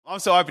I'm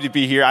so happy to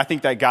be here. I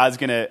think that God's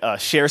going to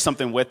share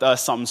something with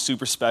us, something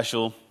super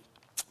special.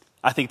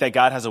 I think that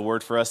God has a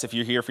word for us. If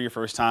you're here for your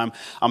first time,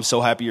 I'm so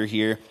happy you're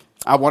here.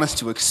 I want us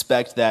to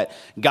expect that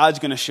God's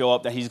going to show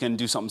up, that he's going to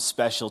do something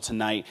special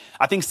tonight.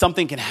 I think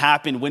something can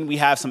happen when we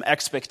have some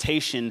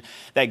expectation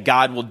that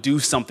God will do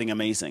something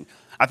amazing.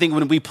 I think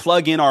when we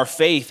plug in our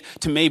faith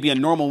to maybe a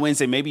normal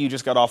Wednesday, maybe you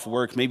just got off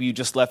work, maybe you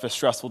just left a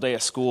stressful day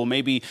at school,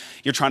 maybe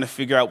you're trying to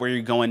figure out where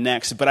you're going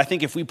next. But I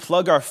think if we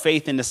plug our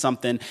faith into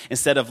something,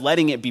 instead of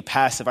letting it be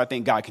passive, I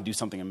think God can do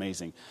something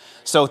amazing.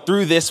 So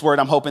through this word,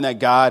 I'm hoping that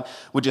God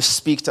would just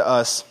speak to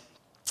us,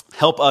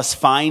 help us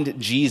find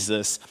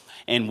Jesus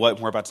and what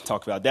we're about to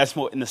talk about. That's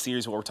what in the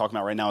series what we're talking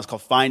about right now. It's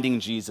called Finding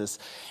Jesus.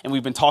 And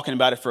we've been talking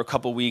about it for a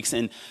couple weeks,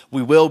 and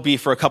we will be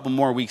for a couple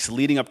more weeks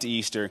leading up to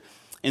Easter.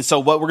 And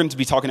so what we're going to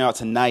be talking about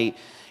tonight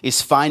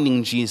is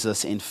finding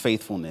Jesus in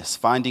faithfulness,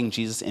 finding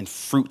Jesus in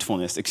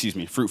fruitfulness.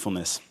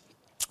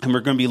 And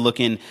we're going to be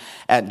looking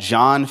at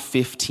John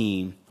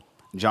 15,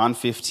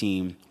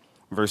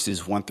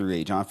 verses 1 through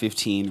 8. John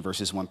 15,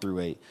 verses 1 through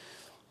 8.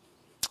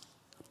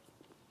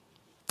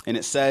 And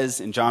it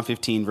says in John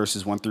 15,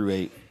 verses 1 through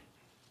 8,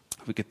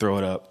 if we could throw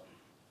it up.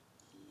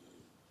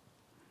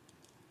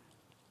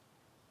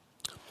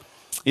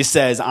 It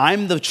says,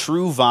 "I'm the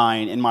true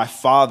vine, and my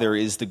Father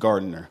is the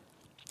gardener.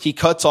 He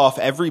cuts off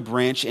every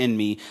branch in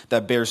me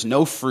that bears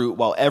no fruit,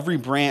 while every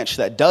branch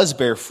that does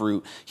bear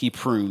fruit, he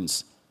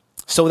prunes,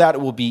 so that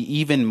it will be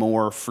even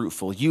more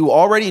fruitful. You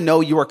already know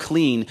you are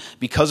clean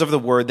because of the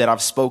word that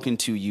I've spoken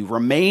to you.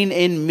 Remain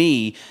in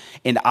me,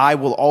 and I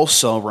will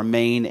also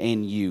remain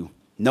in you.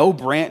 No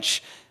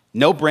branch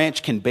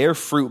can bear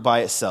fruit by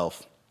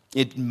itself.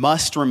 It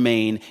must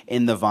remain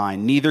in the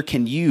vine. Neither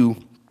can you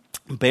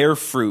bear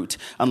fruit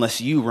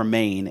unless you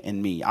remain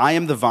in me. I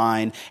am the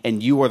vine,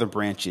 and you are the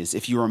branches.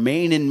 If you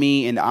remain in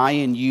me and I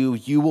in you,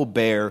 you will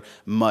bear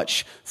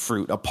much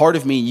fruit. Apart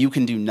of me, you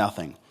can do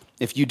nothing.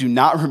 If you do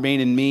not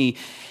remain in me,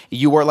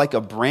 you are like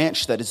a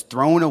branch that is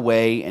thrown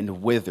away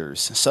and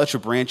withers.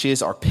 Such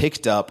branches are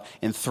picked up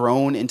and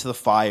thrown into the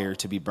fire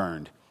to be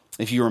burned.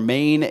 If you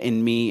remain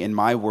in me and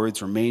my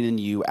words remain in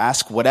you,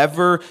 ask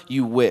whatever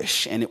you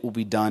wish, and it will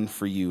be done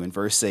for you." And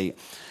verse 8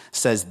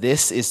 says,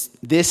 This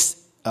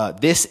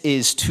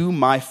is to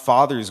my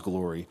Father's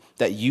glory,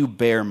 that you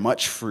bear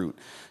much fruit,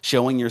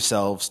 showing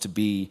yourselves to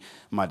be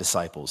my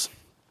disciples."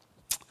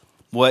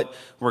 What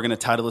we're going to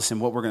title this and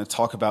what we're going to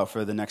talk about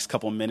for the next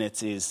couple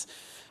minutes is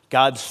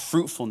God's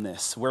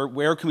fruitfulness.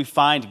 Where can we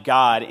find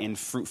God in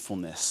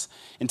fruitfulness?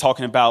 And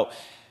talking about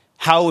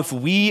how if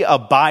we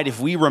abide,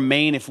 if we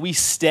remain, if we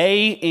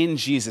stay in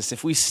Jesus,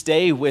 if we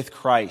stay with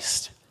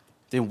Christ,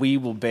 then we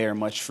will bear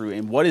much fruit.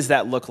 And what does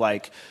that look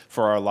like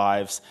for our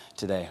lives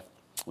today?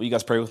 Will you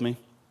guys pray with me?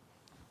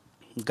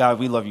 God,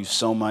 we love you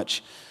so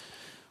much.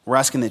 We're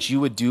asking that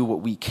you would do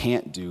what we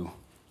can't do.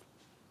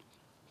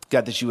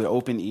 God, that you would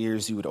open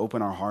ears, you would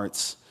open our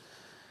hearts.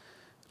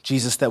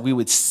 Jesus, that we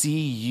would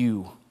see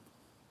you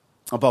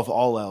above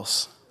all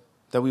else.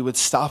 That we would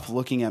stop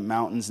looking at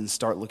mountains and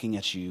start looking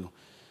at you.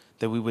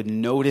 That we would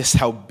notice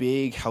how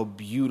big, how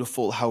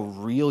beautiful, how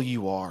real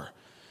you are.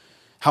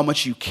 How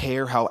much you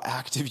care, how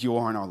active you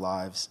are in our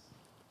lives.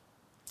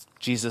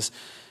 Jesus,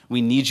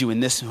 we need you in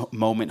this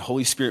moment.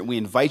 Holy Spirit, we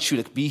invite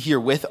you to be here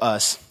with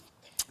us.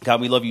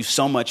 God, we love you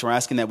so much. We're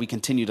asking that we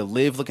continue to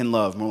live, look, and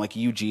love more like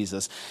you,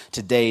 Jesus,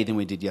 today than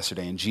we did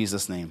yesterday. In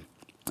Jesus' name,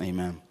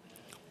 amen.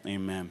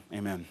 Amen.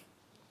 Amen.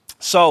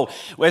 So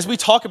as we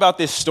talk about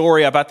this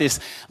story, about this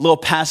little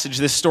passage,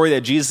 this story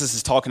that Jesus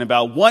is talking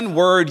about, one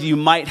word you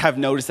might have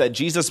noticed that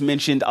Jesus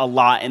mentioned a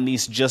lot in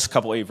these just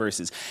couple 8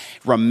 verses: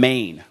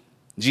 remain.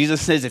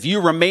 Jesus says, if you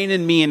remain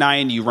in me and I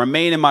in you,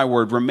 remain in my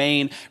word,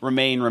 remain.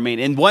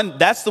 And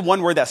that's the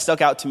one word that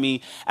stuck out to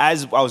me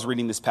as I was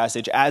reading this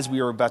passage, as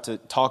we were about to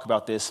talk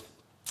about this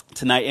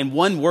tonight. And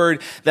one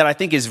word that I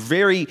think is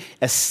very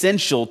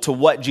essential to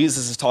what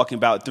Jesus is talking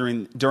about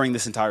during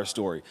this entire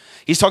story.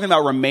 He's talking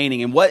about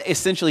remaining. And what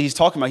essentially he's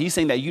talking about, he's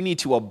saying that you need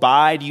to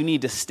abide, you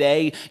need to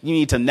stay, you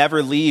need to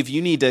never leave,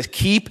 you need to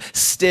keep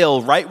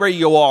still right where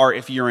you are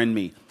if you're in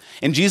me.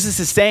 And Jesus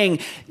is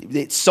saying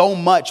it so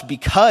much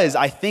because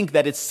I think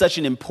that it's such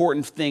an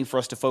important thing for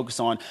us to focus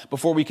on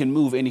before we can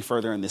move any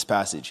further in this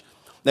passage.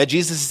 That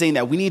Jesus is saying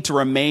that we need to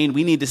remain,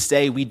 we need to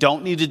stay, we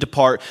don't need to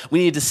depart, we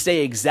need to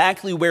stay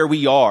exactly where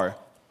we are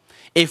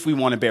if we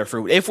want to bear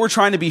fruit. If we're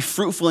trying to be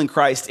fruitful in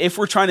Christ, if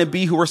we're trying to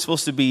be who we're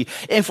supposed to be,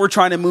 if we're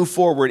trying to move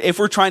forward, if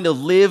we're trying to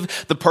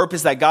live the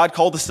purpose that God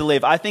called us to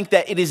live, I think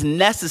that it is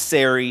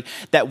necessary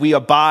that we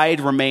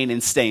abide, remain,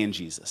 and stay in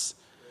Jesus.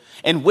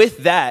 And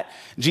with that,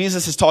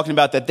 Jesus is talking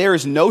about that there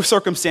is no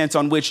circumstance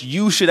on which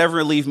you should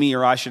ever leave me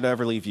or I should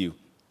ever leave you.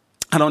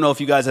 I don't know if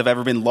you guys have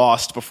ever been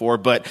lost before,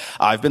 but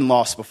I've been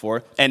lost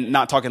before, and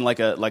not talking like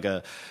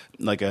a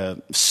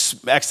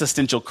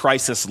existential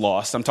crisis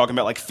lost. I'm talking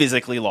about like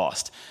physically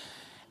lost.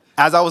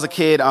 As I was a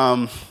kid,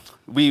 I'm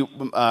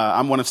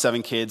one of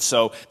 7 kids,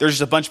 so there's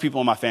just a bunch of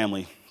people in my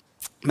family.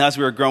 And as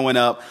we were growing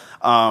up,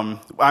 I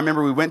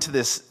remember we went to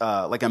this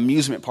like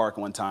amusement park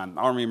one time.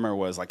 I don't remember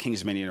what it was, like Kings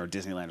Dominion or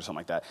Disneyland or something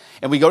like that.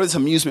 And we go to this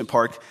amusement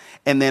park,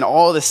 and then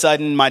all of a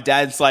sudden, my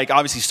dad's like,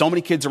 obviously, so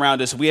many kids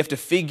around us. We have to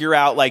figure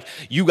out, like,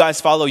 you guys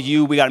follow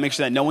you. We got to make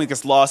sure that no one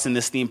gets lost in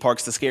this theme park.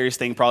 It's the scariest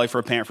thing probably for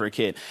a parent for a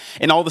kid.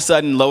 And all of a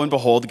sudden, lo and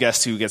behold,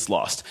 guess who gets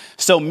lost?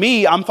 So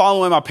me, I'm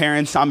following my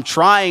parents. I'm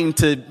trying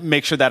to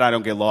make sure that I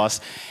don't get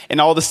lost. And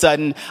all of a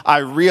sudden, I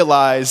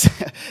realize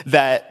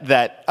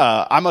that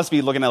I must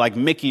be looking at like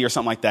Mickey or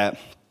something like that.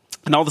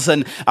 And all of a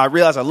sudden, I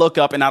realize I look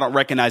up and I don't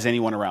recognize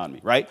anyone around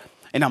me, right?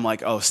 And I'm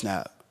like, oh,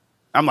 snap.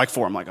 I'm like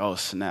 4. I'm like, oh,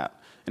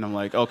 snap. And I'm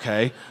like,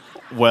 okay,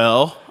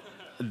 well,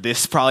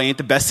 this probably ain't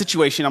the best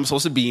situation I'm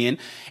supposed to be in.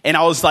 And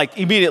I was like,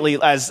 immediately,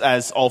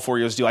 as all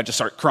 4-year-olds do, I just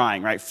start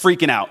crying, right?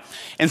 Freaking out.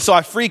 And so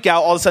I freak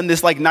out. All of a sudden,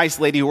 this like nice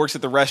lady who works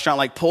at the restaurant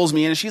like pulls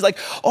me in, and she's like,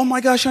 oh my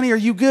gosh, honey, are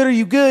you good? Are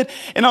you good?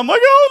 And I'm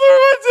like,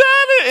 oh, what's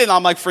happening? And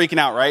I'm like freaking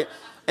out, right?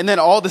 And then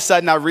all of a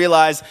sudden I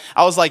realized,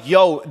 I was like,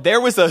 yo,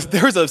 there was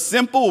a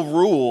simple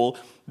rule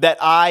that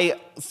I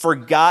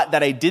forgot,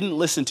 that I didn't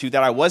listen to,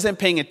 that I wasn't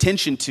paying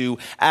attention to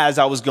as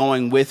I was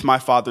going with my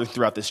father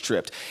throughout this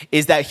trip,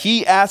 is that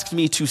he asked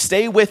me to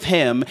stay with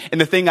him,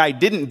 and the thing I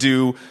didn't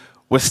do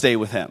was stay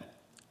with him.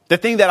 The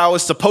thing that I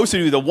was supposed to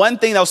do, the one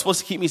thing that was supposed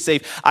to keep me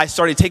safe, I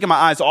started taking my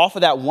eyes off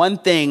of that one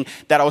thing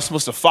that I was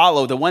supposed to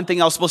follow, the one thing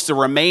I was supposed to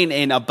remain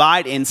in,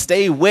 abide in,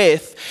 stay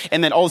with.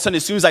 And then all of a sudden,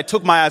 as soon as I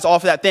took my eyes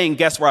off of that thing,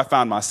 guess where I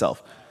found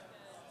myself?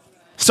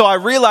 So I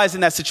realized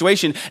in that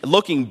situation,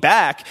 looking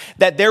back,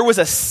 that there was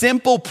a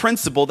simple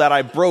principle that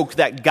I broke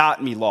that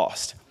got me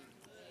lost.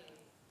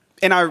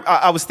 And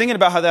I was thinking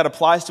about how that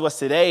applies to us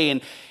today,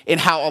 and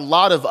how a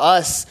lot of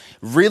us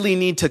really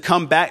need to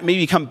come back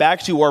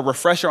to or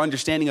refresh our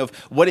understanding of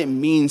what it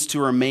means to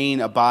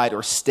remain, abide,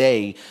 or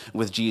stay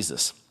with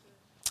Jesus.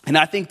 And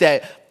I think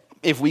that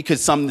if we could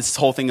sum this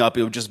whole thing up,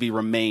 it would just be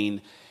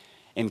remain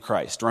in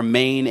Christ.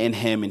 Remain in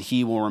him, and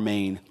he will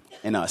remain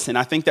in us. And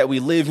I think that we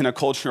live in a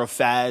culture of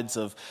fads,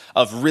 of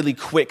really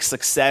quick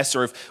success,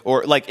 or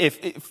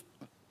if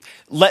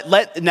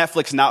Let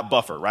Netflix not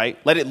buffer, right?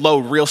 Let it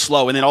load real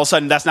slow, and then all of a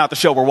sudden, that's not the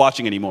show we're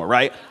watching anymore,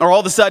 right? Or all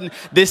of a sudden,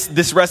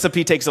 this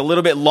recipe takes a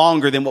little bit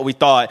longer than what we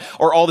thought.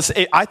 Or all this.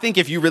 I think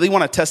if you really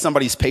want to test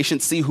somebody's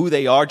patience, see who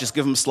they are, just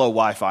give them slow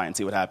Wi-Fi and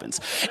see what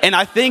happens. And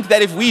I think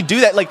that if we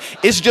do that, like,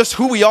 it's just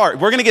who we are.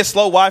 We're going to get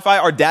slow Wi-Fi.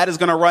 Our data is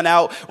going to run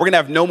out. We're going to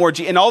have no more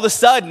and all of a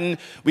sudden,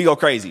 we go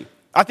crazy.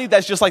 I think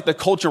that's just like the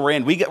culture we're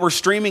in. We're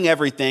streaming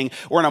everything.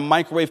 We're in a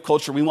microwave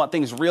culture. We want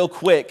things real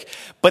quick.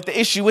 But the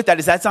issue with that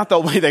is that's not the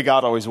way that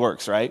God always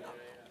works, right?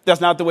 That's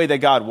not the way that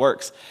God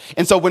works.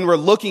 And so when we're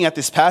looking at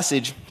this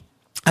passage,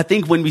 I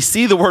think when we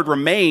see the word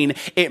remain,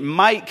 it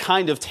might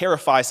kind of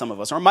terrify some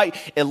of us, or it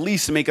might at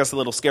least make us a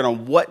little scared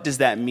on what does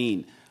that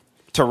mean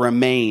to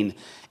remain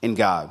in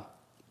God.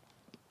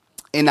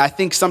 And I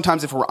think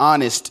sometimes if we're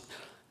honest,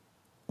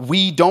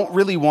 we don't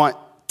really want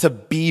to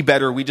be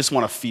better. We just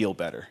want to feel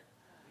better.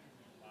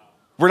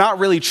 We're not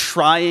really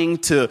trying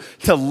to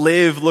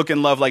live, look,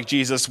 and love like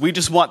Jesus. We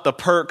just want the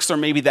perks, or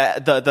maybe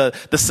the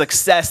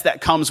success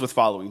that comes with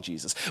following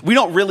Jesus. We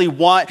don't really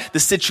want the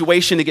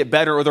situation to get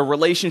better or the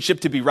relationship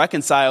to be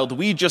reconciled.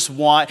 We just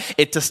want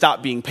it to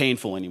stop being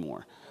painful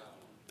anymore.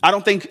 I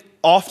don't think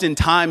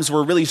oftentimes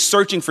we're really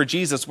searching for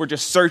Jesus. We're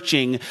just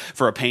searching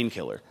for a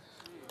painkiller.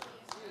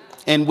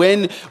 And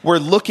when we're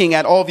looking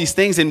at all these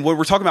things, and when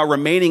we're talking about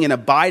remaining and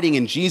abiding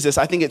in Jesus,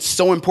 I think it's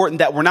so important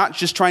that we're not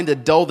just trying to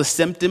dull the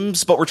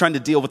symptoms, but we're trying to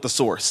deal with the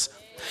source.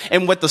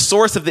 And what the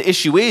source of the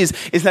issue is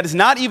that it's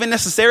not even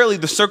necessarily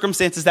the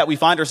circumstances that we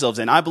find ourselves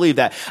in. I believe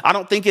that. I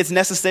don't think it's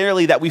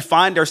necessarily that we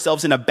find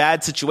ourselves in a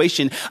bad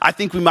situation. I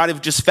think we might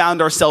have just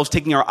found ourselves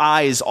taking our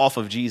eyes off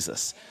of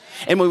Jesus.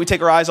 And when we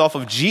take our eyes off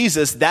of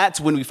Jesus,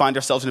 that's when we find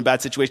ourselves in a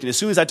bad situation. As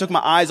soon as I took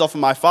my eyes off of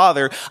my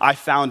Father, I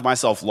found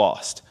myself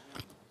lost.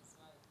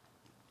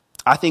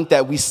 I think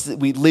that we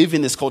live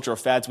in this culture of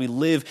fads. We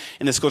live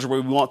in this culture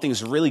where we want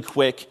things really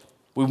quick.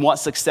 We want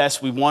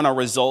success. We want our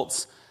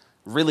results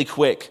really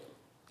quick.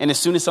 And as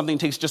soon as something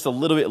takes just a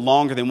little bit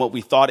longer than what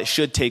we thought it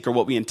should take or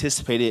what we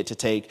anticipated it to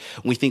take,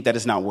 we think that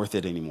it's not worth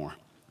it anymore.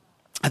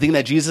 I think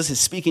that Jesus is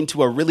speaking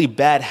to a really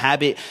bad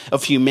habit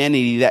of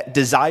humanity that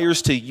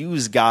desires to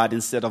use God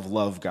instead of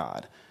love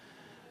God.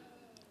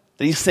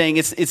 That he's saying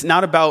it's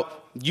not about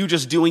you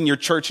just doing your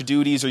church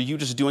duties, or you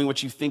just doing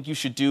what you think you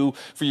should do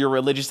for your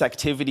religious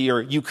activity, or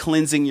you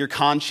cleansing your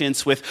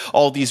conscience with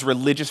all these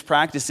religious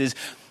practices.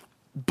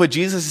 But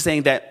Jesus is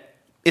saying that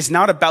it's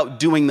not about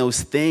doing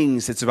those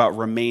things. It's about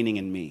remaining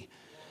in me.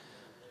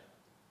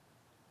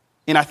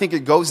 And I think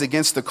it goes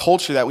against the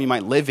culture that we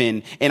might live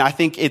in. And I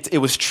think it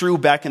was true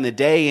back in the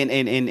day and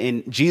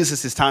in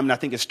Jesus' time, and I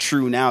think it's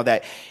true now,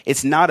 that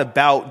it's not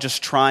about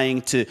just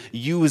trying to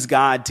use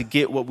God to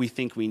get what we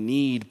think we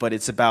need, but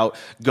it's about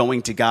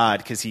going to God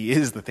because he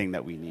is the thing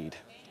that we need.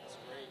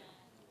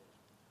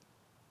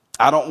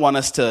 I don't want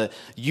us to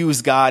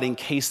use God in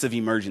case of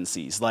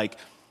emergencies, like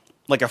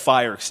a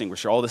fire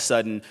extinguisher. All of a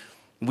sudden,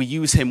 we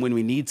use him when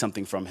we need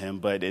something from him,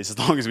 but as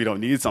long as we don't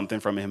need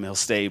something from him, he'll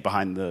stay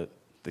behind the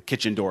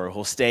kitchen door, or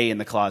he'll stay in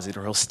the closet,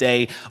 or he'll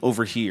stay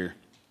over here.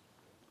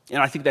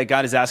 And I think that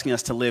God is asking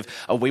us to live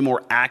a way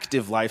more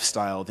active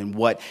lifestyle than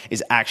what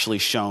is actually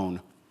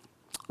shown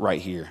right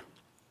here.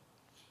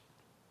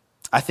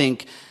 I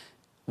think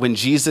when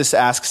Jesus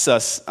asks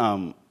us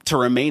to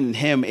remain in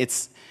him,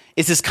 it's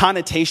this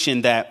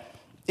connotation that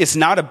it's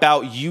not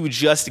about you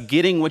just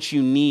getting what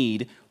you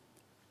need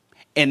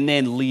and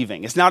then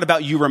leaving. It's not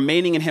about you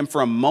remaining in him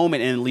for a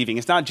moment and leaving.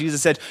 It's not,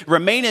 Jesus said,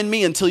 remain in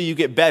me until you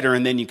get better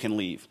and then you can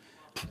leave.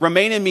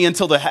 Remain in me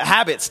until the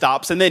habit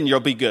stops and then you'll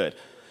be good.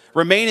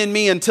 Remain in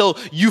me until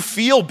you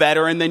feel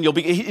better and then you'll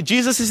be.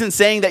 Jesus isn't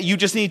saying that you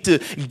just need to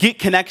get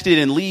connected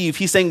and leave.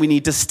 He's saying we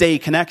need to stay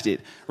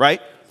connected,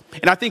 right?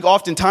 And I think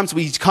oftentimes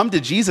we come to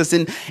Jesus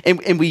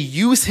and we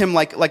use him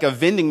like a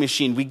vending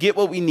machine. We get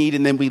what we need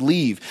and then we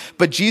leave.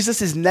 But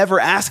Jesus is never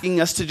asking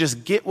us to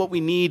just get what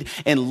we need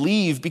and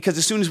leave, because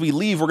as soon as we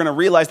leave, we're going to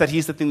realize that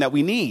he's the thing that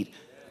we need.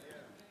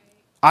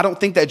 I don't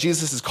think that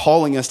Jesus is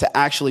calling us to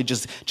actually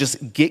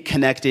just get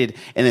connected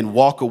and then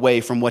walk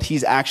away from what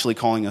he's actually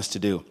calling us to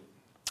do.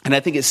 And I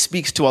think it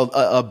speaks to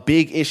a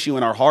big issue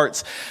in our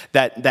hearts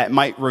that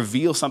might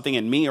reveal something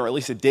in me, or at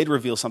least it did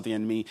reveal something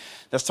in me,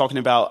 that's talking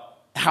about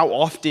how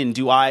often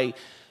do I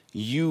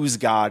use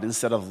God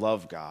instead of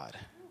love God?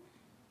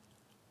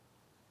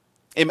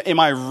 Am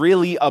I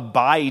really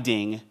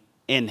abiding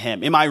in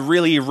him? Am I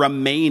really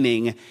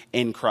remaining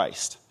in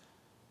Christ?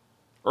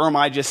 Or am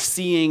I just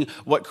seeing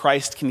what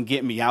Christ can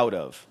get me out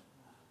of?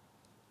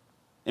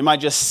 Am I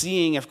just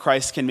seeing if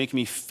Christ can make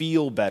me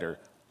feel better?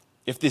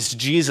 If this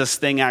Jesus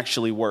thing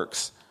actually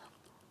works?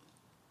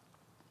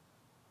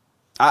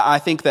 I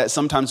think that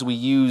sometimes we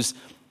use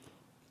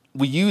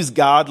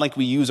God like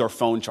we use our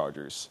phone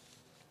chargers.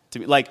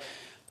 Like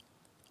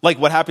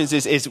what happens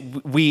is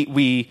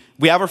we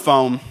have our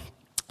phone,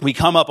 we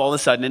come up all of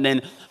a sudden, and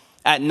then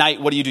at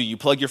night, what do? You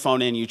plug your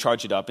phone in, you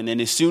charge it up. And then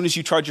as soon as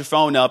you charge your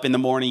phone up in the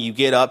morning, you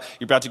get up,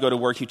 you're about to go to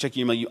work, you check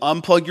your email, you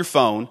unplug your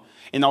phone,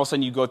 and all of a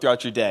sudden you go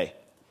throughout your day.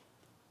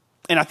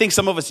 And I think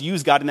some of us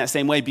use God in that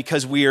same way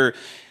because we're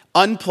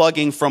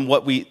unplugging from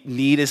what we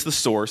need as the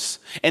source,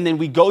 and then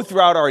we go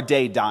throughout our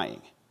day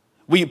dying.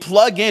 We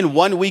plug in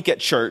 1 week at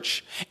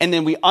church, and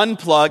then we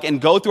unplug and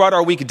go throughout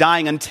our week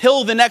dying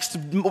until the next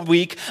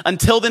week,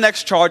 until the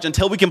next charge,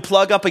 until we can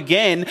plug up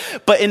again.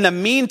 But in the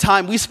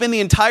meantime, we spend the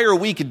entire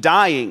week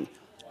dying.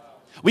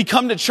 We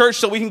come to church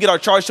so we can get our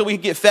charge, so we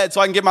can get fed, so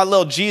I can get my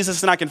little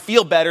Jesus and I can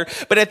feel better.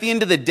 But at the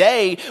end of the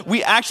day,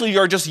 we actually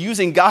are just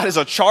using God as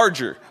a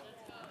charger.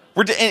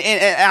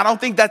 And I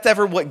don't think that's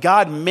ever what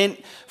God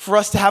meant for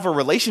us to have a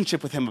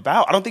relationship with him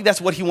about. I don't think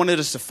that's what he wanted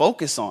us to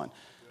focus on.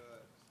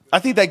 I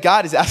think that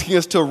God is asking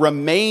us to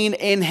remain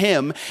in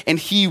him and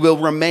he will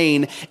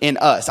remain in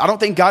us. I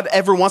don't think God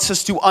ever wants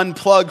us to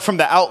unplug from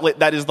the outlet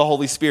that is the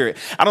Holy Spirit.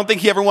 I don't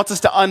think he ever wants us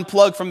to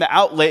unplug from the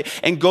outlet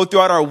and go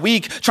throughout our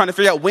week trying to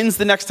figure out when's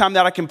the next time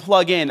that I can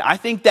plug in. I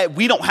think that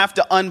we don't have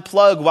to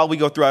unplug while we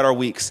go throughout our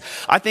weeks.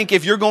 I think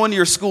if you're going to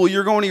your school,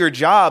 you're going to your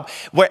job,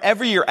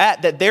 wherever you're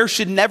at, that there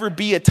should never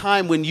be a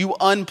time when you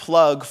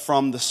unplug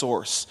from the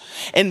source.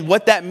 And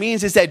what that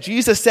means is that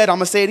Jesus said, I'm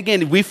going to say it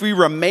again, if we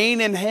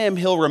remain in him,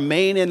 he'll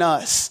remain in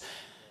us.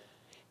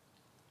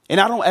 And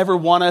I don't ever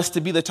want us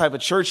to be the type of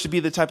church, to be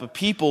the type of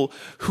people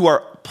who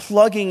are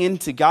plugging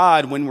into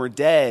God when we're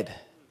dead,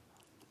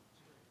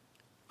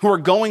 who are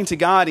going to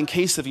God in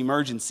case of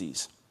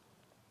emergencies,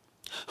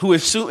 who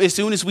as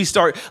soon as we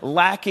start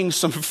lacking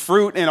some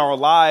fruit in our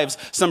lives,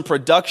 some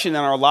production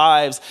in our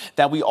lives,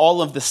 that we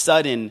all of the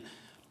sudden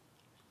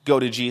go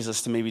to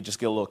Jesus to maybe just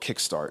get a little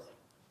kickstart.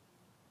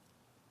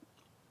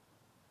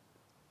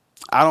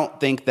 I don't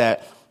think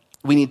that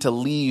we need to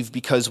leave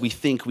because we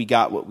think we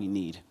got what we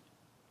need.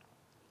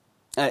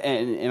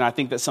 And I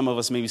think that some of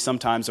us maybe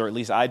sometimes, or at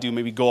least I do,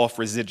 maybe go off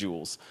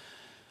residuals.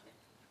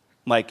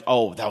 Like,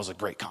 oh, that was a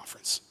great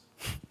conference.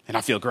 And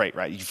I feel great,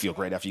 right? You feel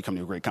great after you come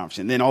to a great conference.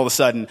 And then all of a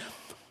sudden,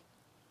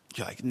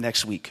 you're like,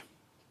 next week,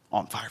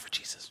 on fire for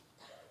Jesus.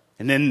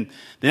 And then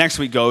the next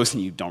week goes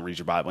and you don't read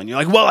your Bible. And you're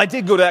like, well, I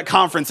did go to that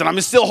conference and I'm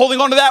still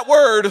holding on to that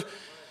word.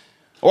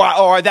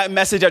 Or that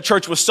message at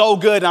church was so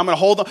good and I'm going to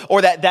hold on.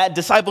 Or that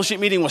discipleship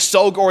meeting was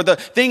so good. Or the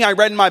thing I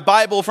read in my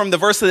Bible from the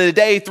verse of the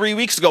day 3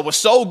 weeks ago was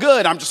so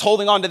good. I'm just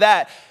holding on to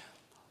that.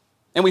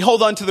 And we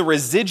hold on to the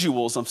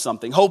residuals of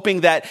something,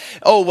 hoping that,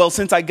 oh, well,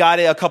 since I got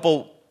it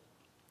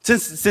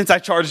since I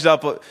charged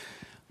up,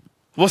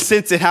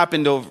 since it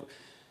happened over.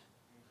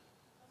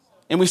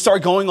 And we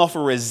start going off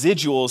of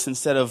residuals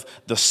instead of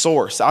the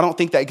source. I don't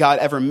think that God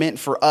ever meant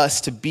for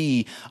us to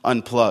be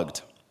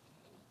unplugged.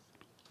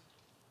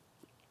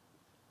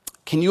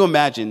 Can you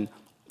imagine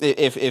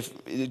if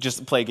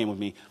just play a game with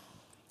me?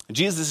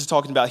 Jesus is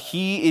talking about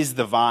he is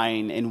the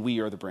vine and we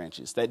are the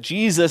branches. That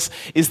Jesus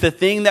is the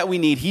thing that we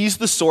need. He's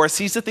the source.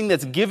 He's the thing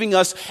that's giving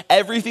us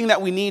everything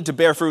that we need to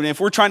bear fruit. And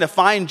if we're trying to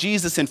find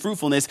Jesus in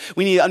fruitfulness,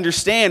 we need to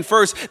understand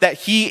first that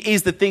he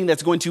is the thing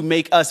that's going to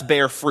make us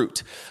bear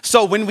fruit.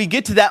 So when we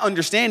get to that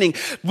understanding,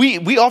 we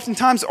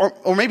oftentimes,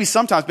 or maybe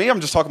sometimes, maybe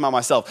I'm just talking about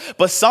myself,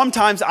 but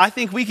sometimes I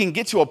think we can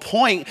get to a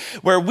point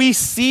where we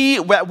see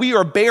that we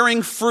are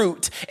bearing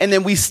fruit and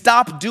then we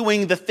stop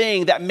doing the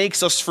thing that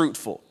makes us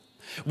fruitful.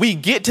 We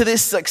get to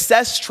this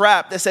success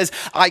trap that says,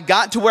 I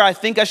got to where I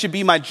think I should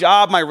be, my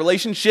job, my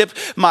relationship,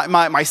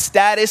 my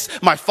status,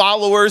 my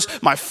followers,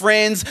 my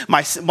friends,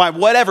 my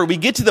whatever. We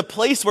get to the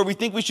place where we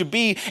think we should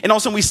be, and all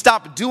of a sudden we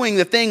stop doing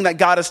the thing that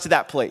got us to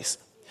that place.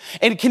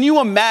 And can you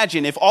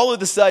imagine if all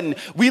of a sudden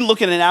we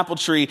look at an apple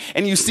tree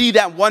and you see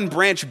that one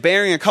branch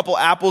bearing a couple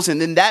apples and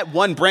then that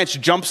one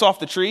branch jumps off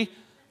the tree?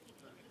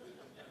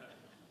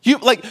 We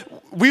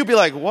would be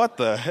like, what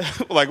the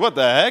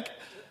heck?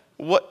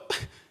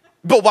 What?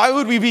 But why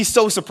would we be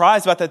so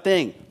surprised about that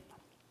thing?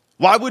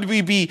 Why would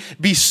we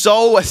be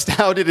so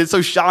astounded and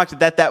so shocked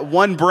that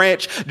one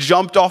branch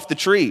jumped off the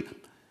tree?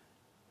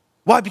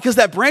 Why? Because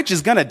that branch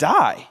is going to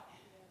die.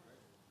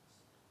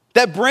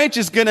 That branch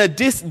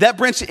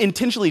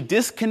intentionally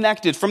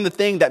disconnected from the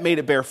thing that made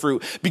it bear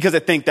fruit because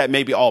it think that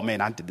maybe, oh man,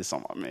 I did this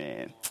on my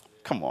man.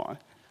 Come on.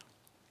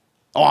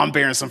 Oh, I'm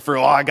bearing some fruit.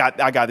 Oh, I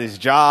got this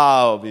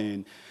job,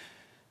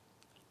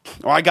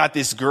 or I got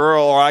this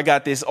girl, or I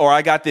got these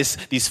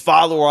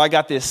followers, or I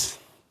got this.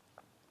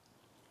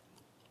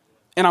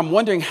 And I'm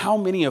wondering how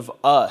many of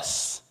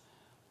us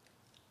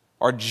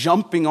are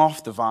jumping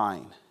off the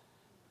vine,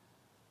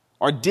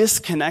 are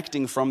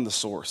disconnecting from the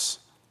source,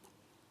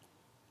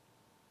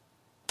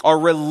 are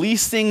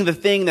releasing the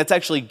thing that's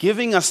actually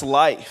giving us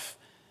life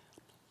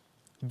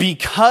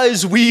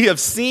because we have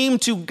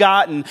seemed to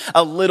gotten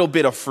a little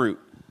bit of fruit.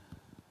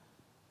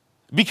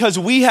 Because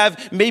we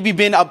have maybe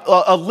been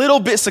a little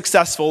bit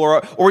successful,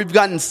 or we've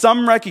gotten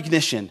some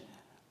recognition,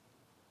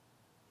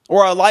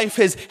 or our life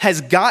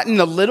has gotten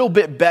a little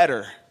bit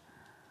better,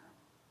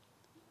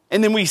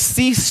 and then we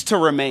cease to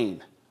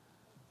remain.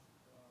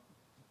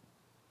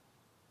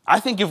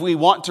 I think if we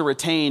want to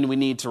retain, we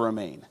need to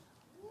remain.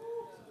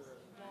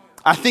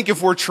 I think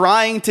if we're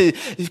trying to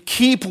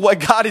keep what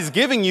God is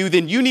giving you,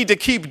 then you need to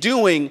keep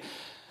doing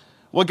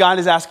what God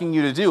is asking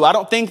you to do. I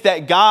don't think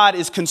that God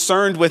is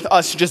concerned with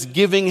us just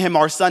giving him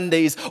our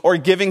Sundays or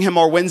giving him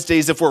our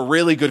Wednesdays if we're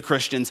really good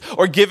Christians,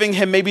 or giving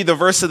him maybe the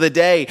verse of the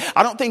day.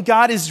 I don't think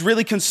God is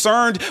really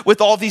concerned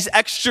with all these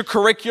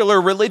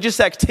extracurricular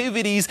religious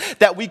activities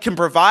that we can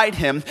provide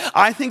him.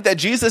 I think that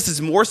Jesus is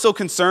more so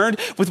concerned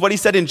with what he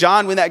said in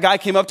John when that guy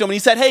came up to him and he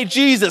said, hey,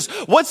 Jesus,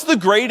 what's the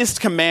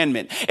greatest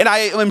commandment? And I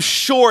am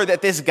sure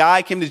that this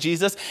guy came to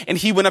Jesus and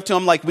he went up to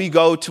him like we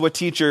go to a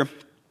teacher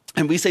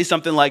and we say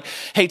something like,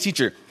 hey,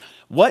 teacher,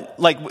 what,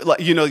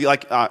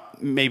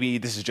 maybe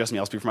this is just me,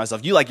 I'll speak for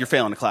myself. You're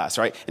failing a class,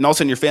 right? And all of a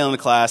sudden you're failing the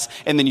class,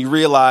 and then you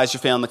realize you're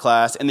failing the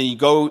class, and then you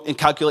go and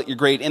calculate your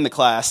grade in the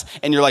class,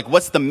 and you're like,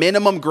 what's the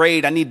minimum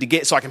grade I need to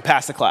get so I can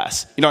pass the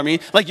class? You know what I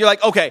mean? You're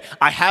like, okay,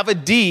 I have a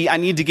D, I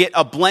need to get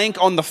a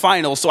blank on the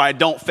final so I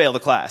don't fail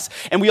the class.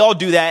 And we all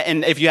do that,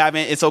 and if you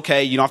haven't, it's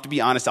okay, you don't have to be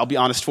honest, I'll be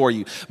honest for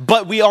you.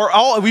 But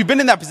we've been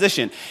in that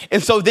position.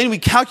 And so then we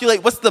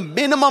calculate what's the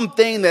minimum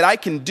thing that I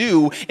can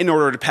do in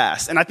order to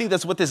pass. And I think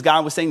that's what this guy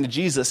was saying to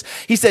Jesus.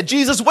 He said,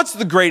 Jesus, what's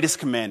the greatest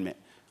commandment?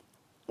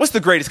 What's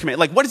the greatest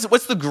commandment?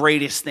 What's the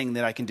greatest thing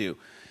that I can do?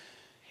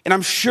 And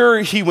I'm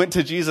sure he went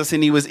to Jesus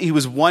and he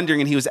was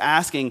wondering and he was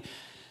asking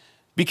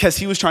because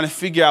he was trying to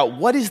figure out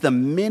what is the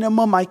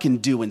minimum I can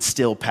do and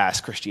still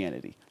pass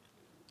Christianity.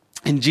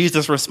 And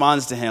Jesus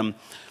responds to him,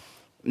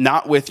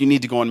 not with you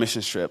need to go on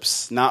mission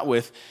trips, not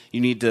with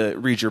you need to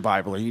read your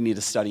Bible or you need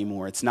to study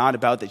more. It's not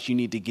about that you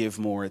need to give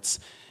more. It's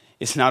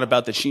not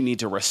about that you need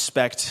to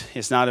respect.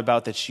 It's not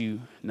about that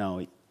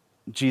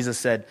Jesus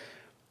said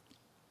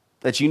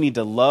that you need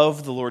to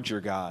love the Lord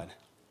your God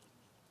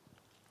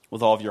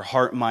with all of your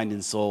heart, mind,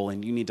 and soul,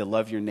 and you need to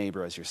love your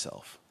neighbor as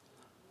yourself.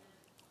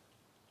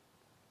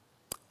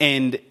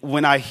 And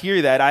when I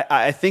hear that,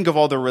 I think of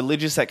all the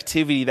religious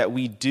activity that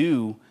we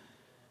do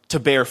to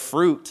bear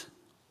fruit,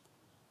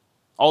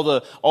 all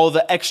the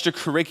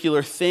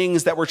extracurricular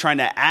things that we're trying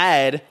to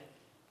add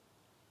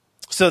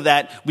so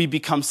that we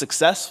become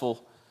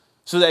successful,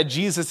 so that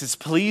Jesus is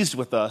pleased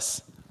with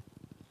us.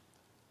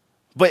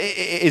 But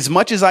as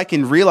much as I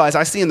can realize,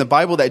 I see in the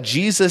Bible that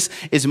Jesus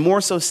is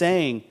more so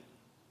saying,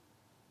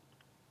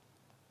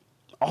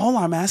 all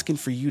I'm asking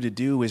for you to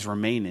do is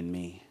remain in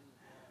me.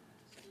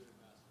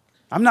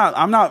 I'm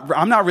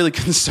not really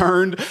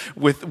concerned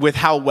with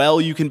how well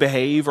you can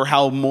behave or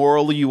how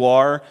moral you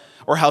are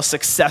or how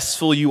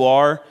successful you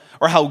are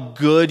or how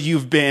good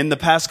you've been the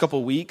past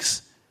couple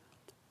weeks.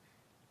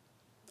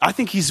 I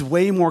think he's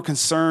way more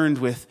concerned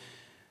with,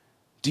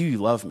 do you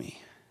love me?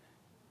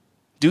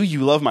 Do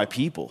you love my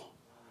people?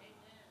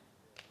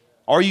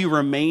 Are you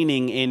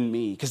remaining in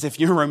me? Because if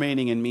you're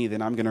remaining in me,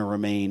 then I'm going to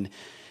remain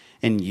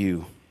in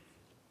you.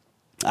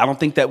 I don't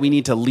think that we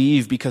need to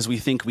leave because we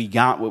think we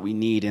got what we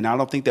need, and I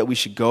don't think that we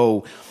should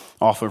go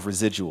off of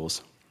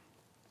residuals.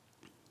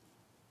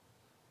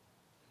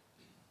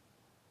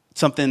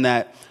 Something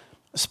that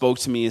spoke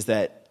to me is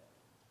that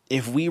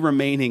if we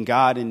remain in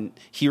God and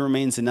he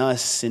remains in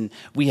us and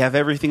we have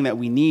everything that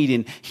we need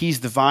and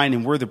he's the vine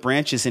and we're the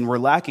branches and we're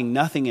lacking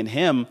nothing in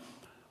him,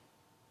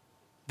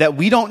 that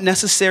we don't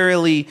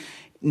necessarily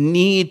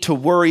need to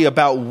worry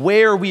about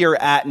where we are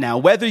at now,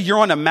 whether you're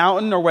on a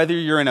mountain or whether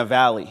you're in a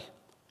valley.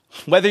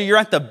 Whether you're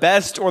at the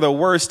best or the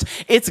worst,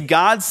 it's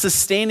God's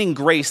sustaining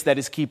grace that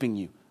is keeping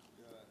you.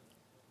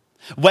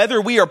 Whether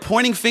we are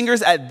pointing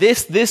fingers at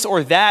this,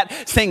 or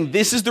that, saying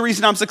this is the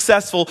reason I'm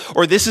successful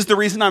or this is the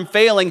reason I'm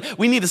failing,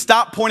 we need to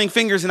stop pointing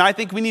fingers, and I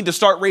think we need to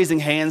start raising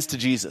hands to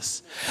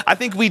Jesus. I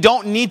think we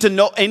don't need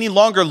to any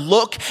longer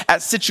look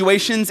at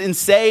situations and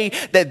say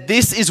that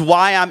this is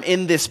why I'm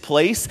in this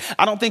place.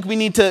 I don't think we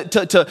need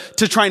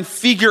to try and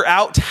figure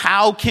out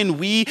how can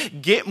we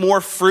get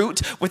more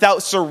fruit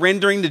without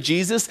surrendering to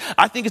Jesus.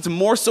 I think it's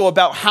more so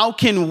about how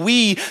can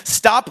we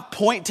stop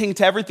pointing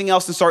to everything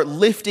else and start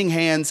lifting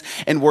hands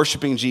and worshiping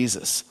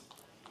Jesus.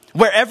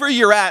 Wherever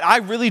you're at, I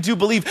really do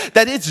believe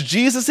that it's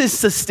Jesus'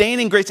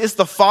 sustaining grace. It's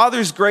the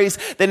Father's grace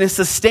that is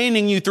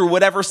sustaining you through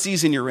whatever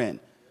season you're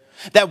in.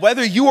 That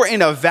whether you are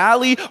in a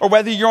valley or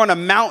whether you're on a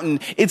mountain,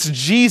 it's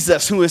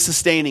Jesus who is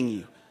sustaining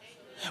you.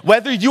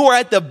 Whether you are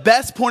at the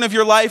best point of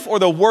your life or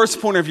the worst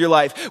point of your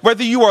life,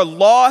 whether you are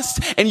lost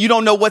and you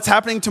don't know what's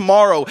happening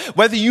tomorrow,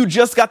 whether you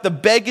just got the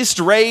biggest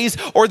raise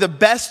or the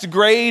best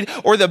grade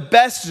or the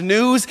best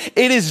news,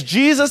 it is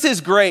Jesus'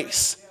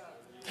 grace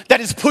that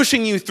is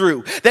pushing you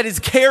through, that is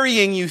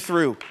carrying you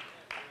through.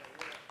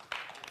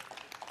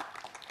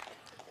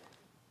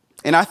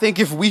 And I think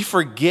if we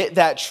forget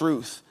that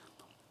truth,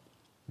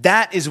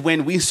 that is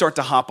when we start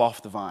to hop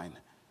off the vine.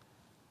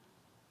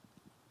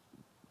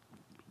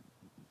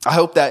 I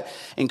hope that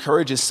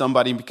encourages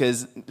somebody,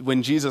 because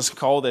when Jesus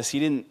called us, he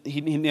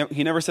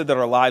never said that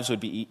our lives would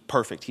be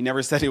perfect. He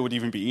never said it would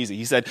even be easy.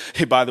 He said,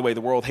 hey, by the way,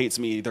 the world hates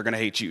me, they're going to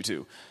hate you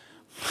too.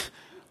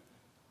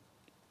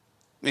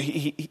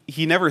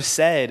 He never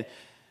said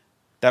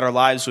that our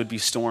lives would be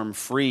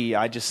storm-free.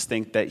 I just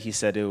think that he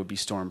said it would be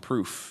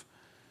storm-proof,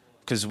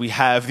 because we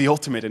have the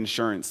ultimate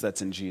insurance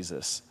that's in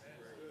Jesus.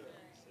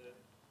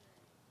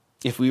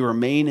 If we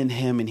remain in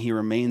him and he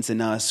remains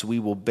in us, we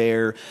will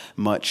bear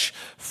much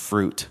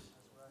fruit.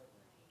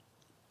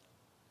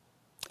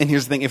 And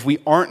here's the thing, if we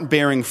aren't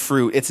bearing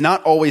fruit, it's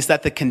not always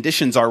that the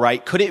conditions are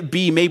right. Could it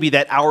be maybe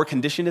that our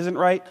condition isn't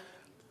right?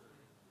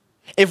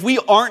 If we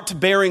aren't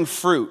bearing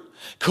fruit,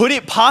 could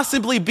it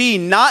possibly be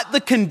not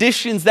the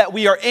conditions that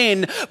we are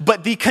in,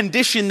 but the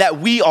condition that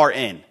we are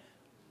in?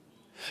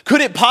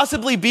 Could it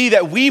possibly be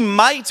that we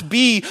might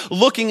be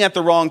looking at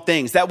the wrong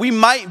things, that we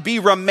might be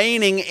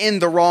remaining in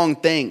the wrong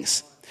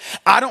things?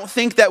 I don't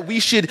think that we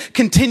should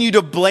continue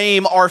to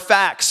blame our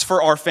facts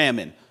for our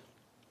famine.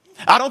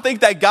 I don't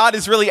think that God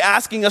is really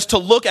asking us to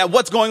look at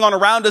what's going on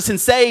around us and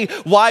say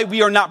why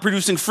we are not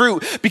producing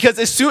fruit. Because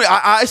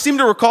I seem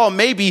to recall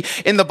maybe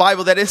in the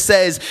Bible that it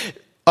says,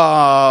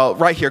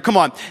 right here, come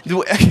on,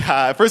 1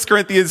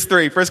 Corinthians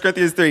 3,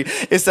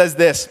 it says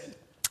this,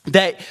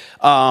 that,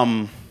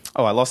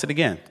 I lost it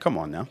again. Come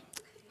on now.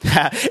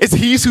 It's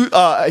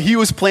he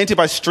was planted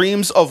by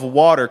streams of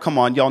water. Come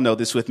on, y'all know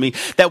this with me.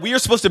 That we are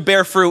supposed to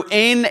bear fruit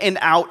in and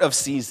out of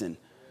season.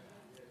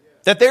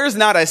 That there's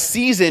not a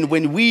season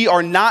when we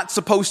are not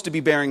supposed to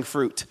be bearing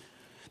fruit.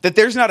 That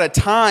there's not a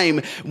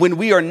time when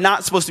we are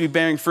not supposed to be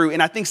bearing fruit.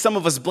 And I think some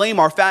of us blame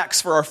our facts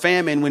for our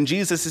famine when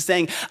Jesus is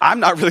saying, I'm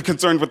not really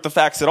concerned with the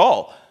facts at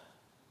all.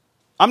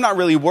 I'm not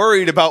really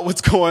worried about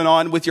what's going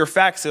on with your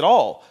facts at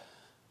all.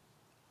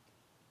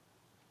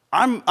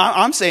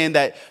 I'm saying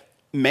that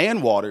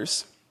man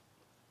waters,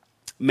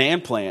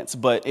 man plants,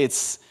 but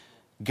it's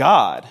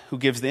God who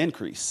gives the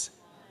increase.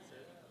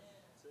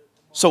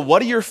 So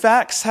what do your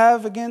facts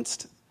have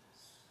against?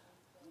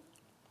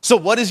 So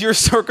what is your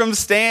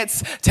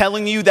circumstance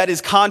telling you that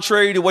is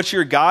contrary to what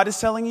your God is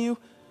telling you?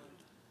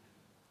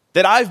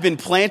 That I've been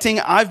planting,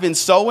 I've been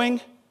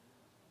sowing,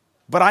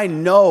 but I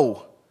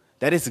know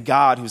that it's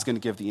God who's going to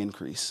give the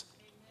increase.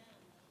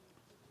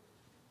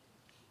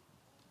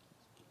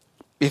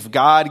 If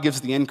God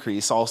gives the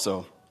increase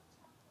also,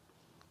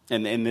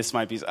 and this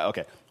might be,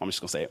 okay, I'm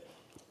just going to say it.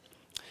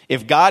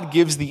 If God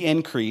gives the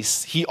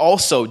increase, he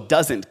also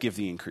doesn't give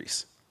the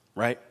increase,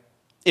 right?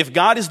 If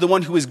God is the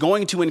one who is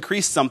going to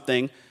increase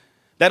something,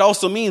 that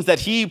also means that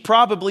he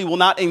probably will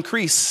not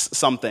increase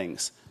some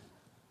things.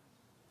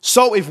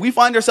 So if we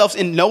find ourselves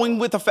in knowing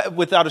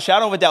without a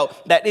shadow of a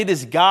doubt that it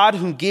is God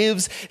who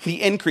gives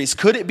the increase,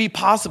 could it be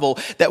possible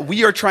that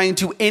we are trying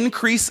to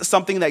increase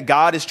something that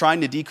God is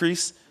trying to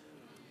decrease?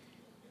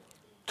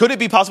 Could it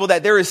be possible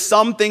that there is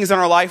some things in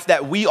our life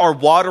that we are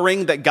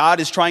watering that God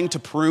is trying to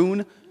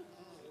prune?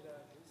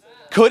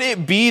 Could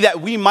it be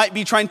that we might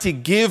be trying to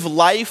give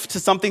life to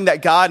something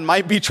that God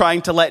might be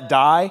trying to let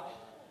die?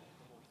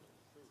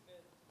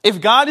 If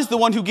God is the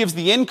one who gives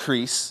the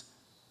increase,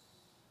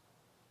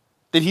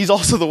 then he's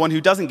also the one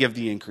who doesn't give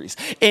the increase.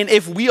 And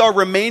if we are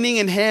remaining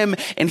in him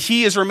and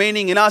he is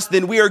remaining in us,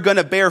 then we are going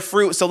to bear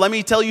fruit. So let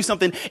me tell you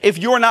something. If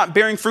you're not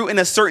bearing fruit in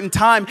a certain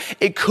time,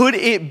 could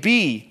it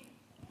be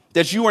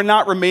that you are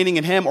not remaining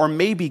in him, or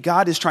maybe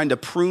God is trying to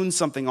prune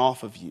something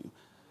off of you?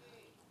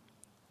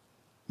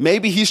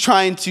 Maybe he's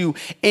trying to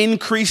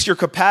increase your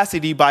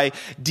capacity by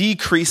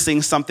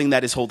decreasing something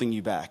that is holding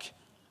you back.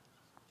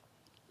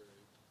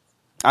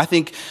 I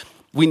think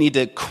we need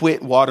to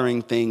quit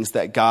watering things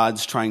that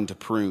God's trying to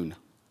prune.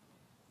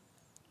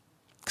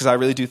 Because I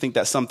really do think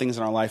that some things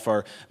in our life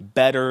are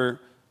better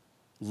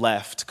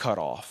left cut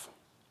off.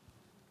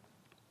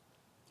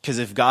 Because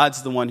if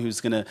God's the one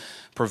who's going to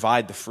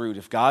provide the fruit,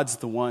 if God's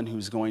the one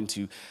who's going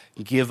to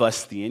give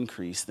us the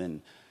increase,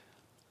 then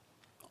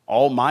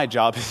all my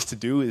job is to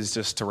do is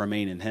just to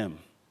remain in him.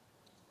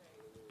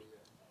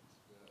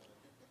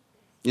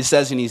 It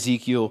says in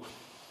Ezekiel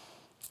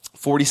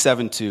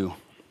 47:2,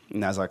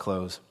 and as I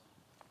close,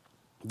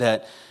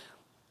 that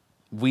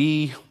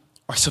we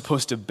are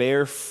supposed to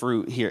bear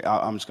fruit. Here,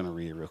 I'm just going to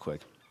read it real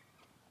quick.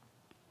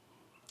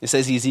 It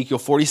says Ezekiel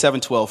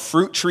 47:12,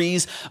 fruit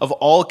trees of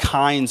all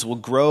kinds will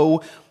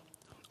grow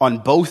on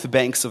both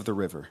banks of the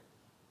river.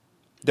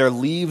 Their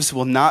leaves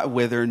will not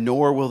wither,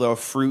 nor will their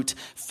fruit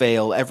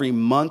fail. Every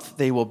month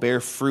they will bear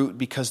fruit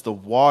because the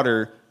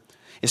water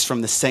is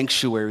from the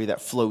sanctuary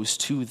that flows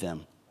to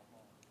them.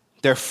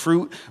 Their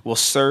fruit will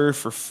serve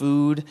for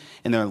food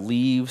and their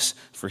leaves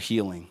for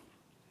healing.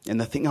 And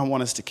the thing I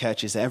want us to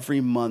catch is every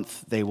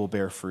month they will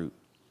bear fruit.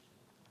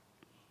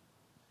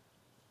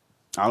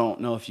 I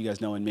don't know if you guys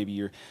know, and maybe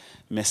you're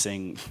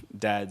missing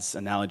Dad's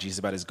analogies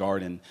about his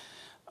garden,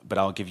 but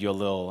I'll give you a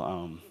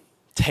little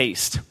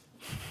taste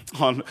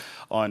on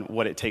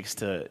what it takes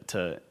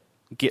to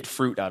get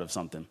fruit out of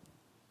something.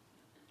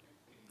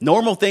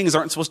 Normal things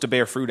aren't supposed to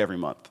bear fruit every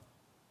month.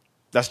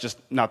 That's just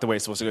not the way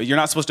it's supposed to go. You're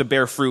not supposed to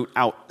bear fruit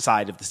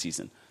outside of the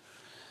season.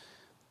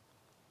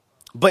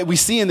 But we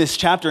see in this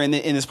chapter, in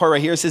this part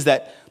right here, it says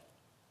that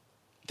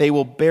they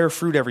will bear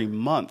fruit every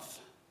month.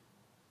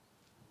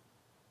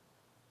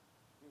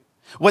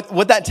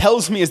 What that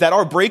tells me is that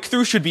our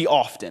breakthrough should be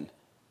often.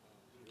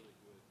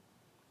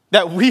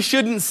 That we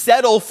shouldn't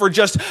settle for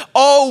just,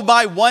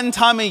 my one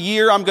time a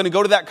year, I'm going to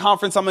go to that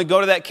conference, I'm going to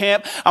go to that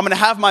camp, I'm going to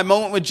have my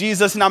moment with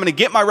Jesus, and I'm going to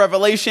get my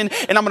revelation,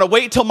 and I'm going to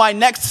wait till my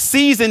next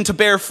season to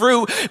bear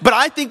fruit. But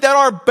I think that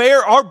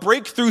our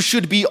breakthrough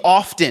should be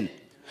often.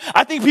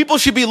 I think people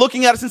should be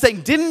looking at us and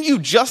saying, didn't you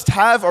just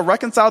have a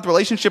reconciled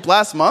relationship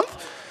last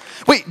month?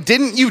 Wait,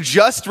 didn't you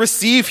just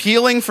receive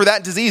healing for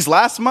that disease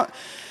last month?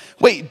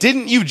 Wait,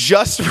 didn't you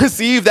just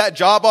receive that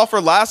job offer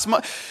last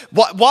month?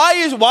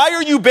 Why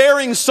are you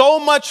bearing so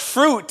much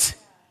fruit?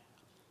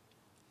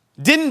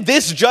 Didn't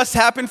this just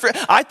happen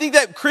I think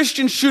that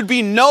Christians should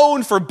be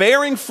known for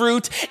bearing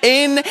fruit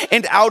in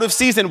and out of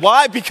season.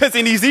 Why? Because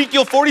in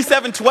Ezekiel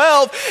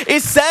 47:12,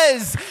 it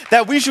says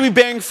that we should be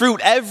bearing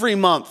fruit every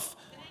month.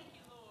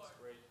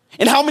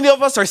 And how many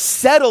of us are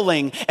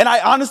settling? And I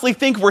honestly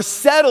think we're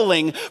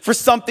settling for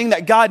something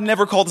that God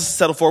never called us to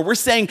settle for. We're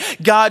saying,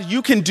 God,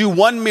 you can do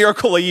one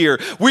miracle a year.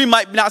 We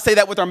might not say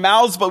that with our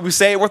mouths, but we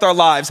say it with our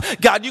lives.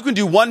 God, you can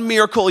do one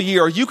miracle a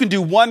year, or you can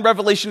do one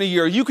revelation a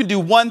year, or you can do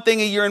one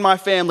thing a year in my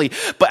family.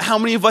 But how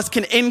many of us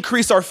can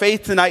increase our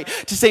faith tonight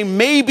to say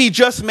maybe,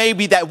 just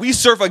maybe, that we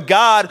serve a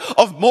God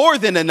of more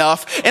than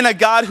enough, and a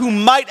God who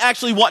might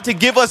actually want to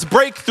give us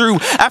breakthrough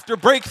after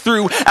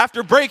breakthrough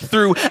after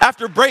breakthrough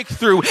after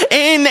breakthrough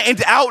in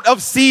and out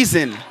of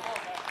season.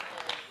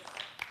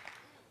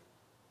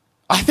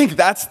 I think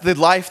that's the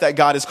life that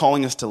God is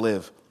calling us to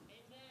live.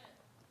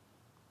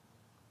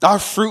 Our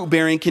fruit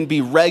bearing can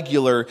be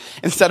regular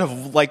instead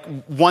of like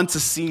once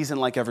a season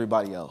like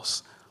everybody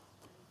else.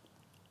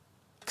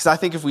 Because I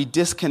think if we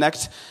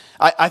disconnect,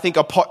 I think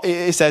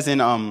it says in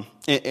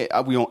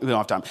we don't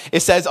have time. It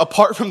says,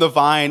 apart from the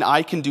vine,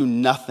 I can do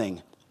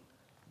nothing.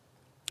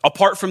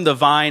 Apart from the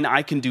vine,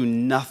 I can do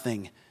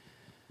nothing.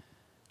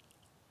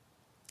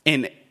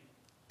 And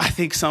I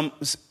think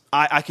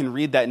I can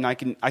read that and I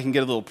can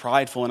get a little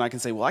prideful and I can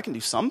say, well, I can do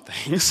some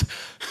things,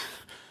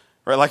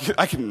 right? Like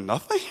I can do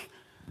nothing.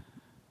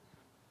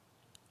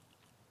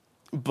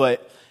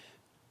 But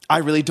I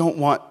really don't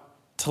want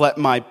to let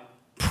my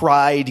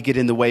pride get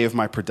in the way of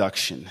my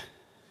production.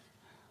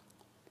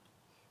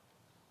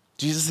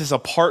 Jesus says,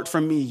 apart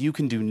from me, you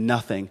can do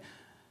nothing.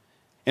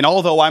 And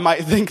although I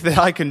might think that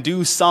I can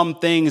do some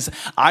things,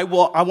 I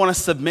want to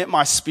submit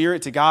my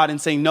spirit to God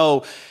and say,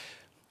 no,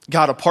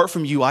 God, apart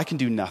from you, I can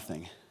do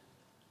nothing.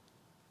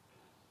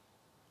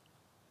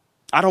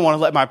 I don't want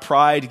to let my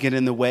pride get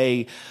in the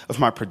way of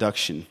my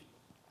production.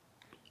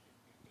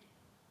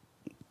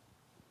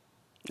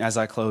 As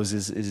I close,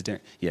 is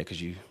Darren? Yeah,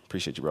 because you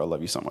appreciate you, bro. I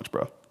love you so much,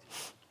 bro.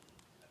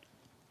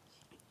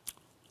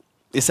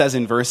 It says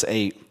in verse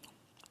 8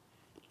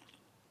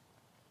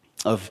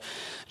 of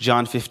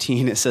John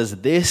 15, it says,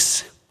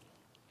 this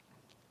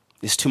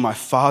is to my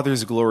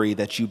Father's glory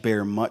that you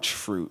bear much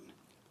fruit,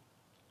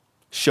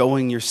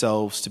 showing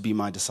yourselves to be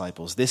my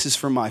disciples. This is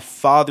for my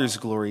Father's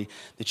glory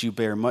that you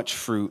bear much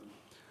fruit,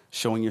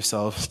 showing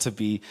yourselves to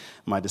be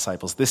my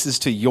disciples. This is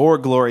to your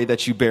glory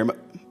that you bear...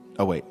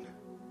 Oh, wait.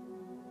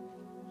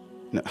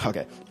 No,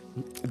 okay.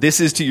 This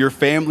is to your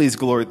family's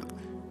glory...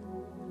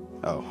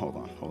 Oh, hold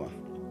on.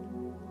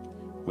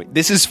 Wait,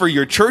 this is for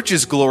your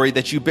church's glory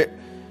that you bear...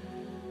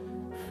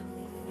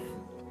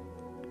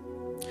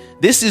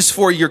 This is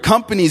for your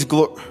company's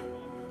glory.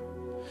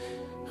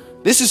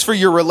 This is for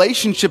your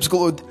relationship's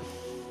glory.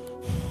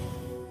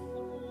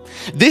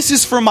 This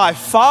is for my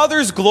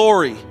Father's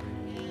glory,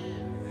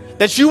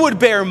 that you would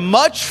bear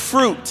much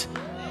fruit.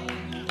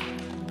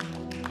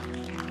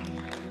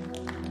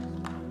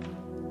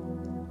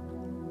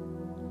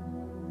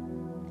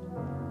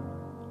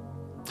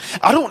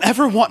 I don't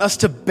ever want us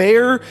to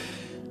bear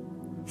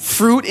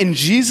fruit in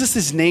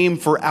Jesus' name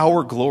for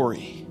our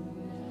glory.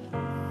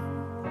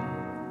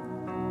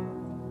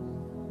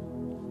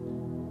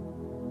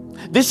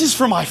 This is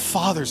for my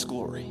Father's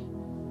glory.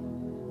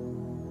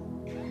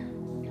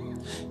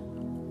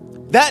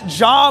 That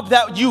job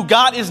that you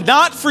got is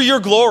not for your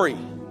glory.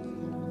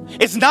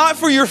 It's not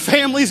for your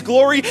family's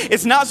glory.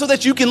 It's not so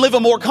that you can live a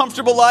more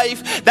comfortable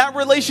life. That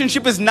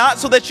relationship is not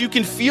so that you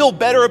can feel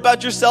better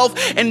about yourself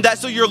and that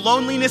so your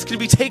loneliness can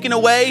be taken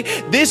away.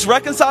 This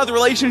reconciled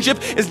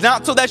relationship is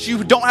not so that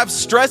you don't have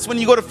stress when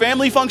you go to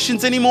family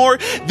functions anymore.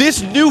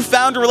 This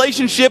newfound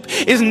relationship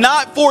is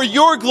not for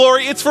your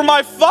glory. It's for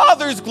my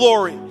Father's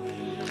glory.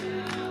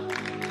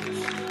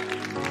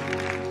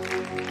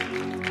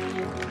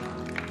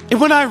 And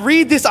when I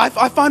read this,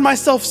 I find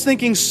myself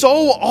thinking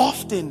so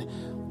often,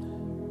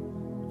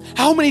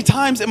 how many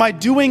times am I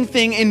doing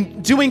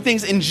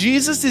things in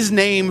Jesus'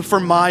 name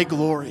for my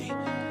glory?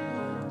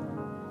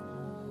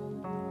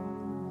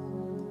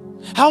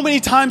 How many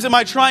times am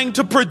I trying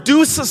to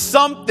produce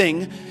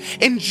something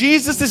in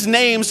Jesus'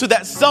 name so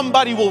that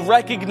somebody will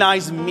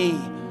recognize me?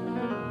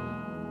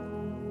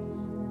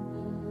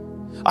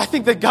 I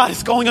think that God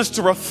is calling us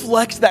to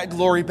reflect that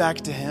glory back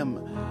to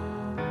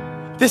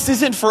Him. This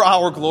isn't for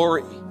our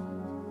glory.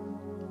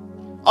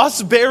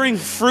 Us bearing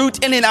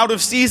fruit in and out of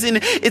season,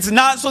 it's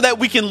not so that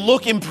we can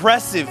look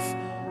impressive.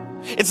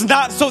 It's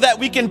not so that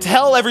we can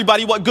tell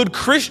everybody what good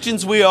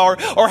Christians we are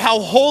or how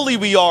holy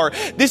we are.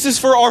 This is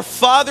for our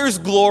Father's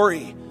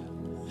glory,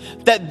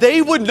 that they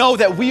would know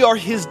that we are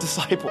His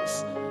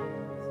disciples.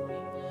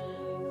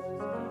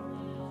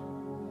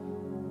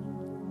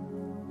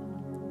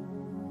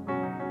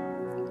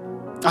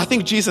 I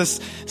think Jesus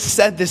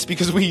said this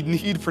because we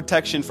need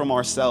protection from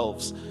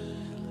ourselves.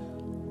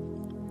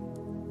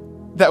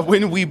 That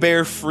when we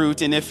bear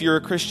fruit, and if you're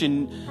a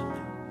Christian,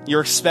 you're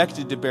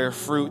expected to bear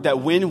fruit, that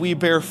when we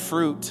bear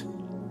fruit,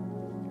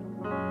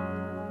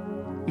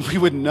 we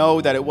would know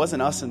that it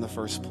wasn't us in the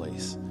first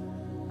place.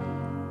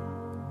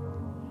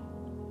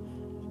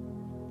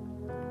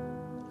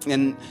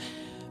 And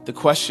the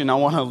question I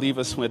want to leave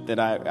us with that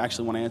I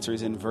actually want to answer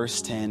is in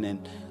verse 10.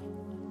 And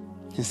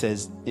it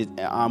says,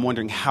 I'm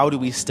wondering, how do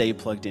we stay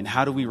plugged in?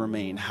 How do we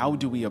remain? How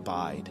do we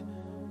abide?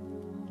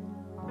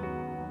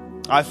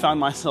 I found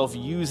myself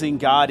using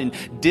God and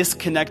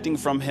disconnecting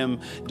from Him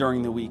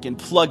during the week and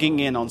plugging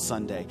in on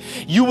Sunday.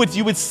 You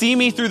would see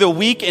me through the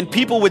week and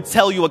people would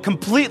tell you a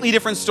completely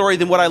different story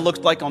than what I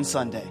looked like on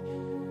Sunday.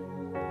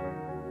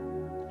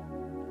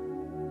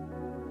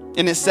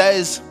 And it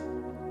says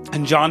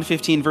in John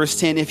 15, verse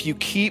 10, if you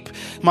keep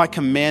my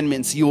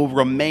commandments, you will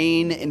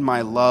remain in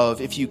my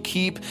love. If you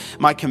keep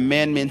my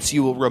commandments,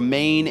 you will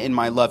remain in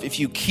my love. If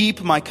you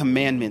keep my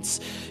commandments,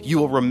 you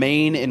will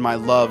remain in my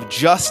love,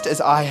 just as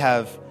I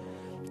have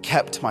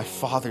kept my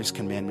Father's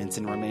commandments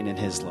and remain in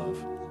His love.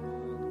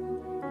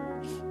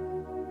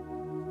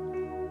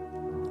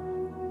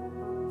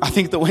 I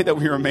think the way that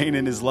we remain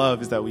in His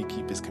love is that we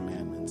keep His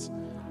commandments.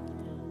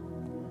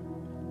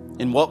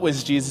 And what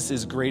was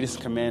Jesus'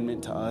 greatest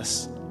commandment to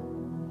us?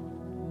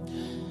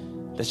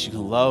 That you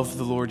can love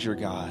the Lord your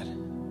God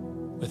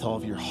with all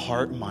of your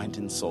heart, mind,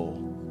 and soul.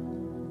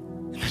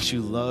 And that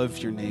you love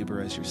your neighbor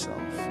as yourself.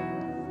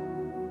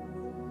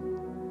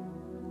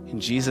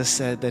 And Jesus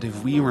said that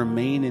if we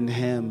remain in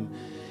Him,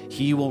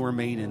 He will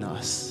remain in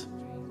us.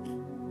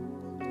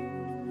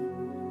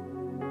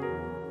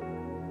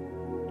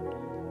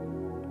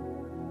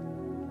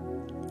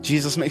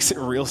 Jesus makes it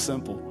real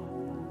simple.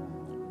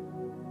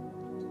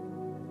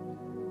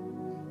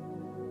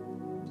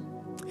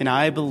 And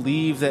I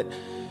believe that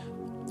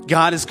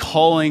God is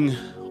calling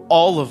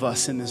all of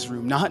us in this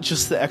room, not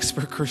just the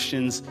expert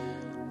Christians,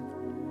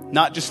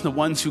 not just the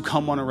ones who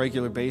come on a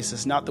regular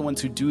basis, not the ones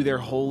who do their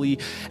holy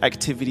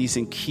activities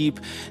and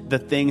keep the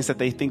things that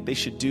they think they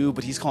should do,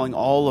 but He's calling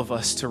all of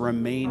us to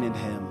remain in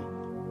Him.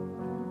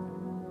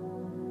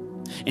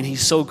 And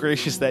He's so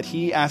gracious that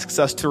He asks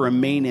us to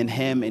remain in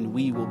Him and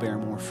we will bear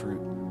more fruit.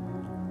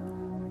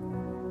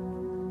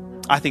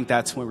 I think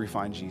that's where we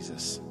find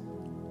Jesus.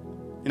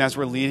 And as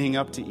we're leading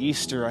up to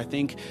Easter, I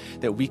think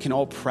that we can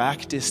all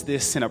practice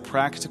this in a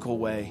practical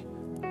way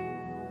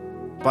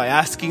by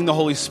asking the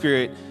Holy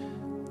Spirit,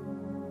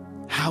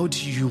 how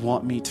do you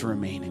want me to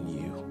remain in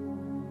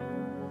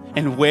you?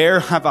 And where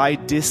have I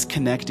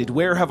disconnected?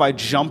 Where have I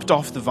jumped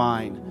off the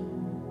vine?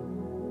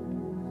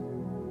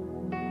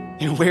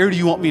 And where do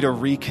you want me to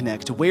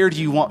reconnect? Where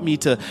do you want me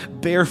to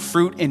bear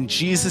fruit in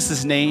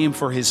Jesus' name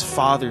for His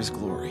Father's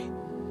glory?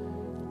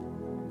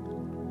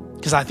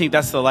 Because I think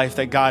that's the life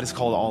that God has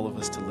called all of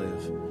us to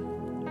live.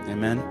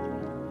 Amen?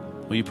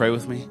 Will you pray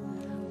with me?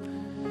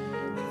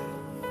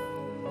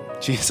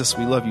 Jesus,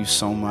 we love you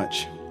so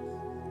much.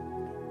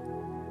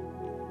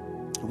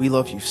 We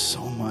love you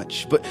so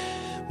much. But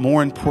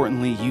more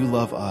importantly, you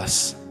love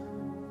us.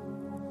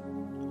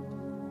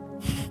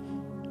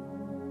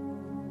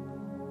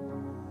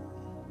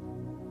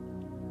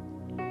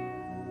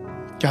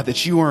 God,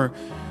 that you are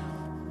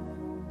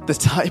the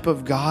type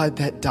of God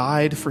that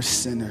died for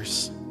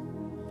sinners.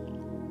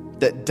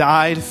 that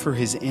died for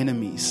his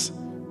enemies.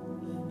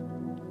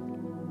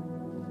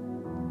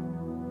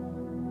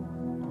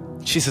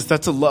 Jesus,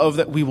 that's a love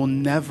that we will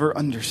never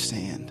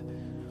understand.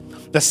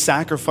 The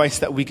sacrifice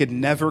that we could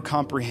never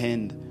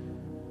comprehend.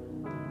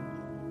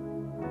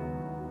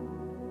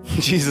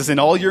 Jesus, and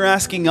all you're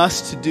asking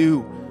us to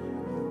do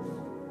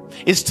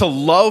is to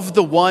love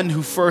the one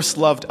who first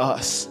loved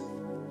us.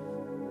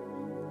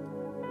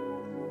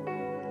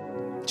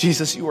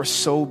 Jesus, you are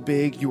so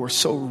big, you are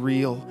so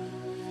real,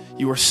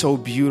 you are so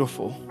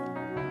beautiful.